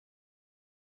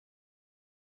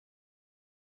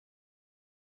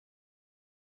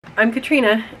I'm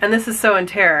Katrina, and this is Sew and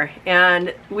Tare,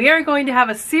 and we are going to have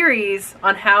a series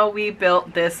on how we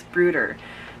built this brooder.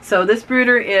 So this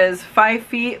brooder is 5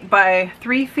 feet by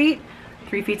 3 feet.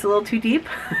 3 feet's a little too deep,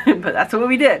 but that's what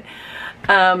we did.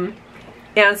 And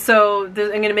so I'm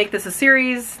going to make this a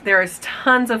series. There's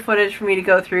tons of footage for me to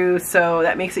go through, so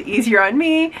that makes it easier on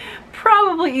me,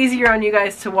 probably easier on you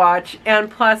guys to watch,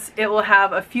 and plus it will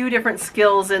have a few different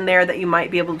skills in there that you might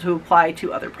be able to apply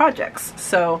to other projects.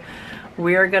 So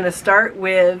we're going to start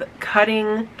with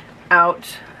cutting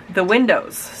out the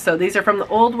windows. So these are from the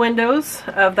old windows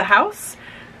of the house.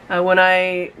 When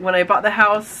I bought the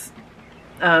house,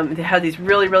 they had these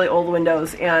really old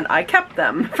windows, and I kept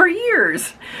them for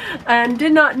years and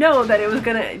did not know that it was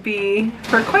going to be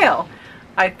for quail.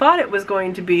 I thought it was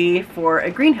going to be for a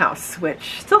greenhouse,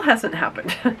 which still hasn't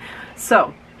happened.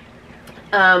 So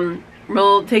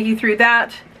we'll take you through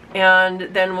that, and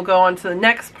then we'll go on to the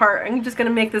next part. I'm just going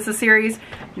to make this a series.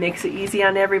 Makes it easy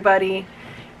on everybody.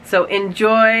 So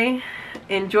enjoy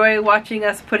watching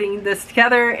us putting this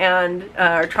together and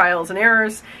our trials and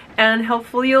errors, and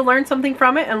hopefully you'll learn something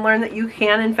from it and learn that you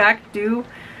can in fact do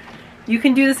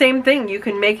the same thing. You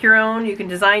can make your own, you can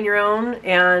design your own,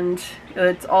 and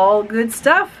it's all good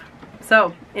stuff.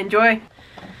 So enjoy.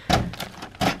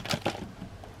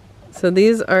 So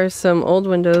these are some old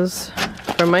windows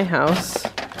from my house.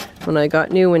 When I got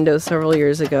new windows several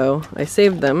years ago, I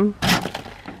saved them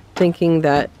thinking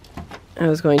that I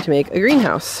was going to make a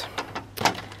greenhouse.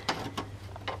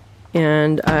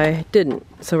 And I didn't,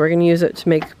 so we're going to use it to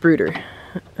make brooder.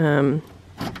 I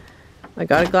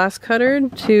got a glass cutter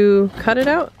to cut it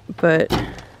out, but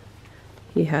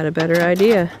he had a better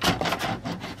idea.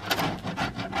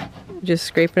 Just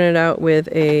scraping it out with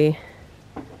a,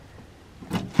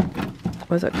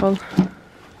 what's that called?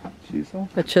 Chisel?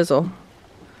 A chisel.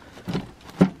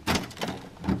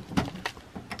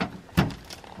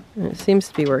 And it seems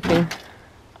to be working.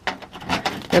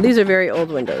 Now these are very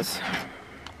old windows.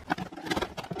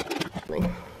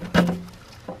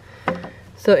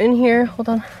 So in here, hold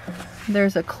on,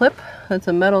 there's a clip. That's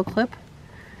a metal clip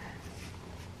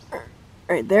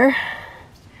right there,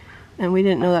 and we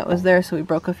didn't know that was there, so we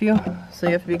broke a few. So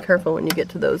you have to be careful when you get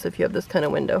to those if you have this kind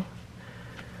of window.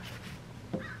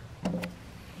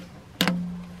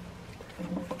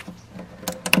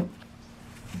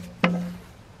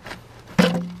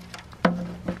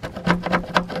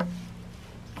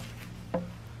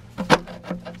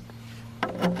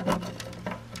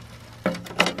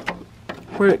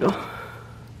 Where'd it go?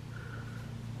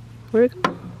 Where'd it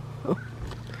go? Oh.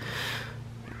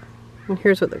 And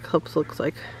here's what the clips looks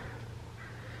like.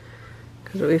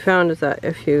 Because what we found is that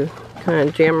if you kind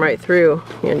of jam right through,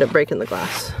 you end up breaking the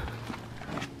glass.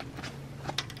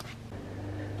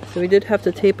 So we did have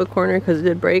to tape a corner because it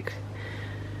did break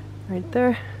right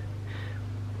there.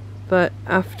 But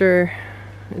after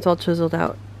it's all chiseled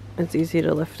out, it's easy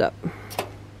to lift up.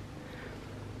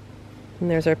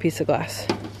 And there's our piece of glass.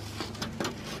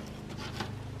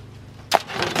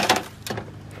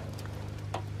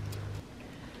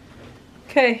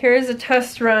 Okay, here's a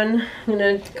test run. I'm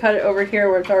going to cut it over here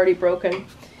where it's already broken.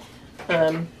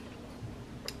 And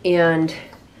it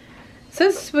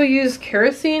says we'll use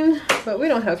kerosene, but we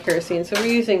don't have kerosene, so we're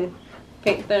using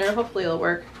paint thinner. Hopefully it'll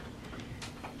work.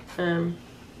 Let's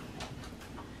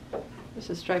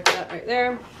just stripe that right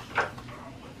there.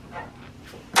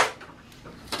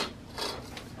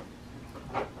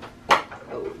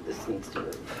 Oh, this needs to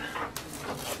move.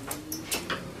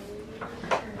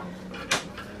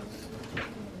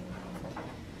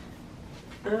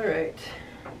 Alright,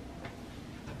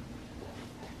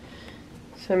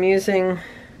 so I'm using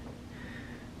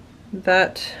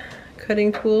that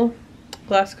cutting tool,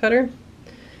 glass cutter.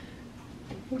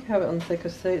 I think I have it on the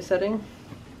thickest setting.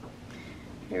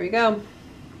 Here we go.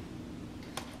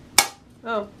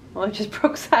 Oh, well, I just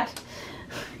broke that.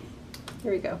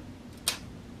 Here we go.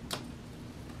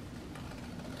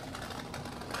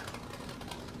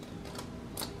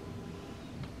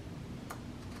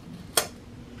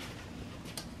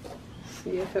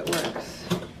 See if it works.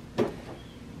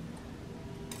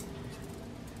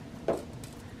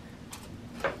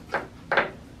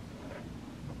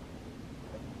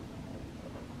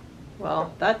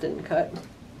 Well, that didn't cut.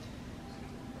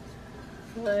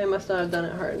 I must not have done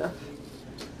it hard enough.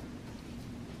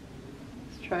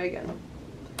 Let's try again.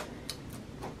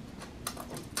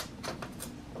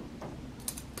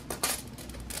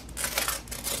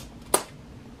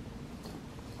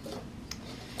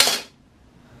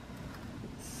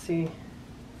 See.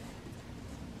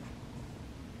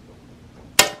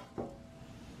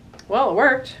 Well, it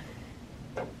worked.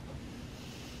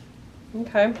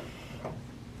 Okay.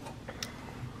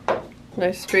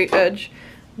 Nice straight edge.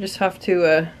 You just have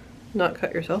to not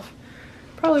cut yourself.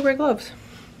 Probably wear gloves.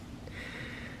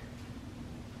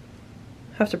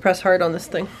 Have to press hard on this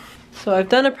thing. So I've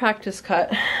done a practice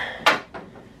cut,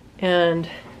 and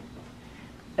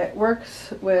it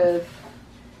works with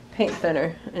paint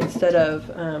thinner instead of,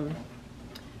 you're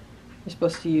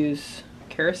supposed to use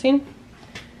kerosene,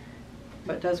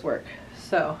 but it does work.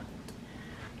 So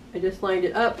I just lined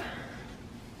it up,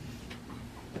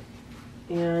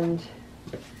 and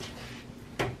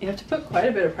you have to put quite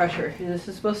a bit of pressure. This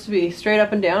is supposed to be straight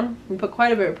up and down. You put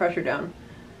quite a bit of pressure down.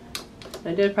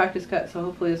 I did a practice cut, so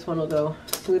hopefully this one will go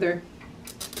smoother.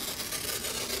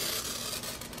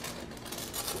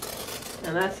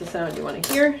 And that's the sound you want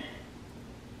to hear.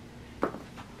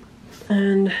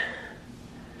 And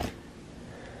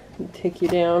take you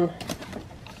down.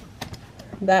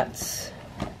 That's,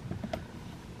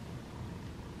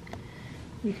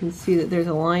 you can see that there's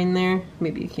a line there.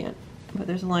 Maybe you can't, but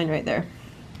there's a line right there.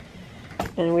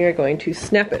 And we are going to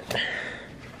snap it.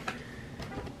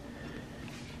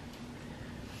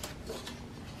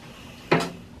 By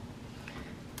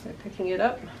picking it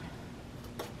up.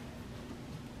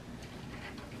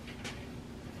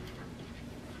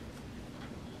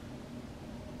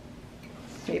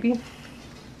 Maybe.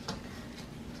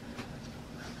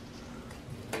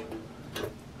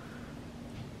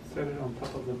 Set it on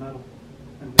top of the metal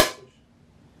and then push.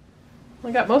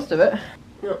 I got most of it.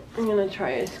 No, I'm gonna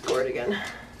try and score it again.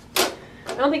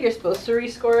 I don't think you're supposed to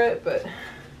rescore it, but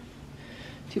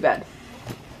too bad.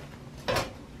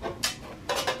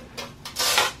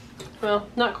 Well,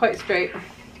 not quite straight,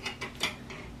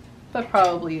 but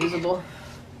probably usable.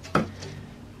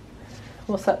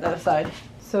 We'll set that aside.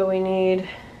 So we need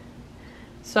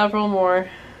several more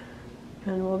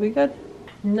and we'll be good.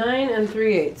 9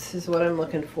 3/8 is what I'm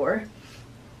looking for.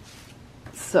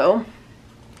 So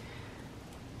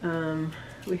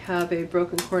we have a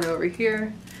broken corner over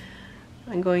here.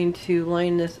 I'm going to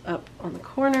line this up on the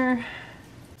corner.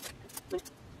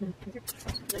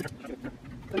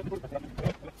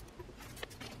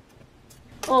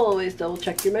 Always double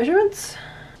check your measurements.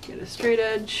 Get a straight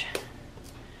edge.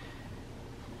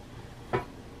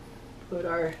 Put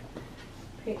our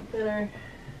paint thinner.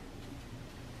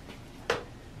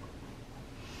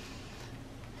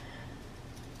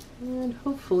 And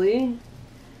hopefully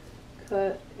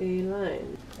cut a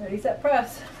line. Ready, set,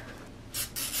 press.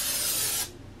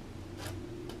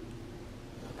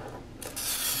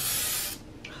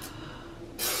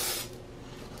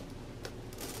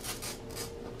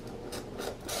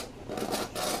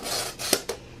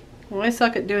 Well, I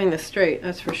suck at doing this straight,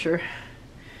 that's for sure.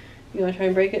 You want to try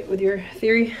and break it with your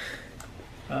theory?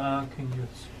 Can you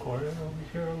score it over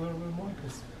here a little bit more?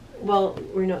 Well,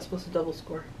 we're not supposed to double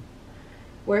score.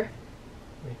 Where?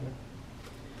 Right here.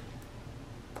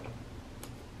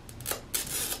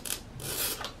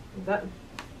 Is that?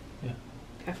 Yeah.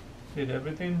 Okay. Did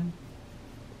everything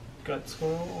got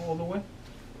scored all the way?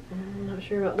 I'm not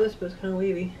sure about this, but it's kind of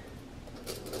wavy.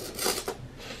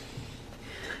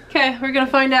 Okay, we're gonna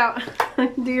find out.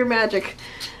 Do your magic.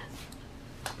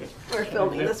 Okay. We're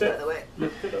filming this, by the way.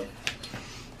 Lift it up.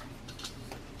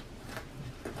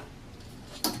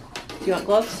 Do you want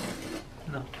gloves?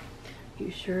 No.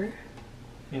 You sure?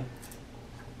 Yeah.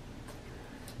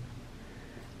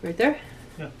 Right there?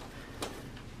 Yeah.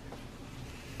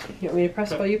 You want me to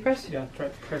press while you press? Yeah, try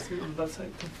pressing on that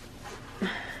side too.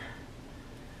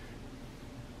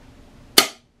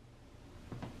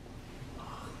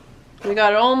 We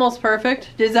got it almost perfect.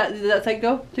 Did that side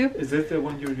go too? Is this the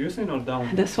one you're using or that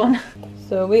one? This one.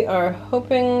 So we are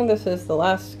hoping this is the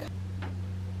last.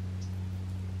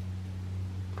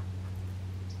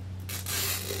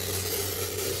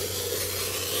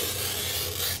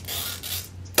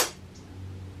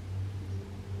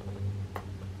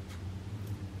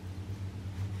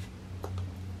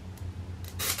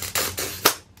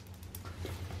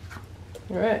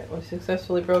 All right, we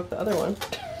successfully broke the other one.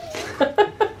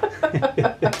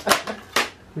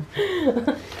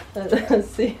 Let's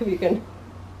see if you can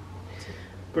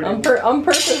on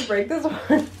purpose break this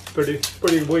one.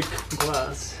 Pretty weak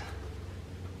glass.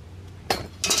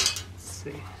 Let's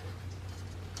see.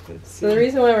 So the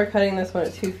reason why we're cutting this one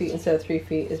at 2 feet instead of 3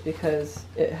 feet is because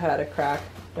it had a crack,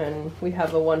 and we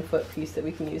have a 1 foot piece that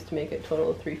we can use to make it a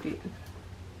total of 3 feet.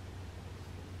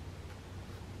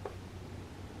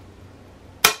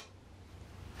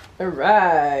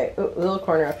 Alright, oh, a little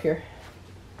corner up here.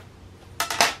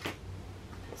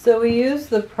 So we use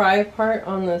the pry part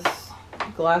on this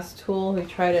glass tool. We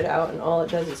tried it out and all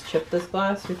it does is chip this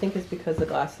glass. We think it's because the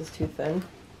glass is too thin.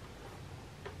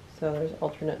 So there's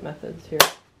alternate methods here.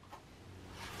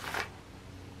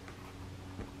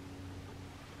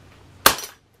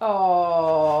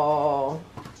 Oh,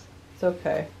 it's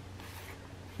okay.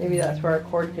 Maybe that's where our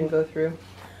cord can go through.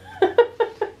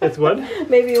 It's what?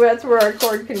 Maybe that's where our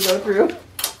cord can go through.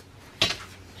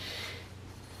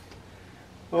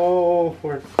 Oh,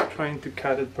 we're trying to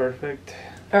cut it perfect.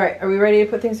 All right, are we ready to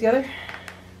put things together?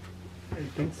 I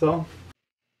think so.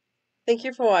 Thank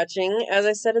you for watching. As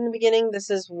I said in the beginning,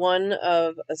 this is one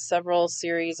of several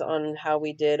series on how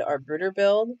we did our brooder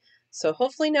build. So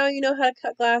hopefully now you know how to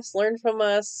cut glass, learn from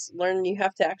us, learn you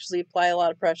have to actually apply a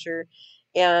lot of pressure.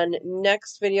 And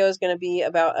next video is going to be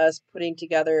about us putting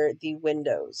together the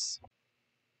windows.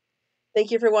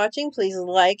 Thank you for watching. Please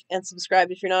like and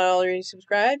subscribe if you're not already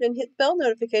subscribed, and hit the bell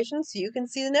notification so you can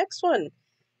see the next one.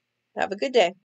 Have a good day.